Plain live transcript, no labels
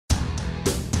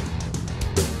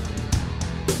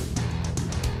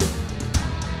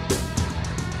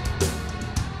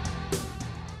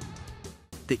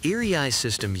The Erieye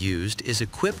system used is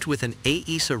equipped with an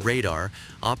AESA radar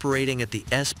operating at the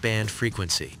S-band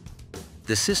frequency.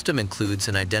 The system includes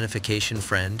an identification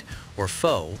friend or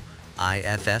foe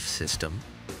IFF system,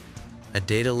 a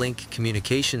data link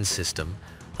communications system,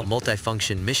 a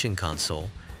multifunction mission console,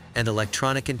 and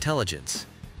electronic intelligence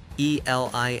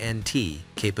ELINT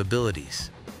capabilities.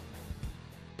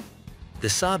 The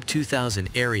Saab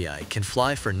 2000 Erieye can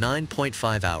fly for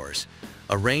 9.5 hours,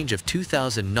 a range of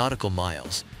 2,000 nautical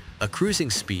miles, a cruising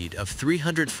speed of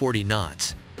 340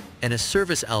 knots, and a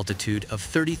service altitude of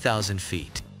 30,000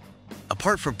 feet.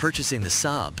 Apart from purchasing the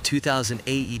Saab 2000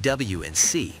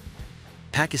 AEW&C,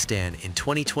 Pakistan in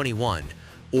 2021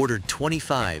 ordered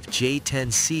 25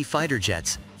 J-10C fighter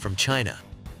jets from China.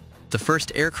 The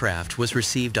first aircraft was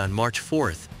received on March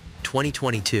 4,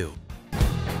 2022.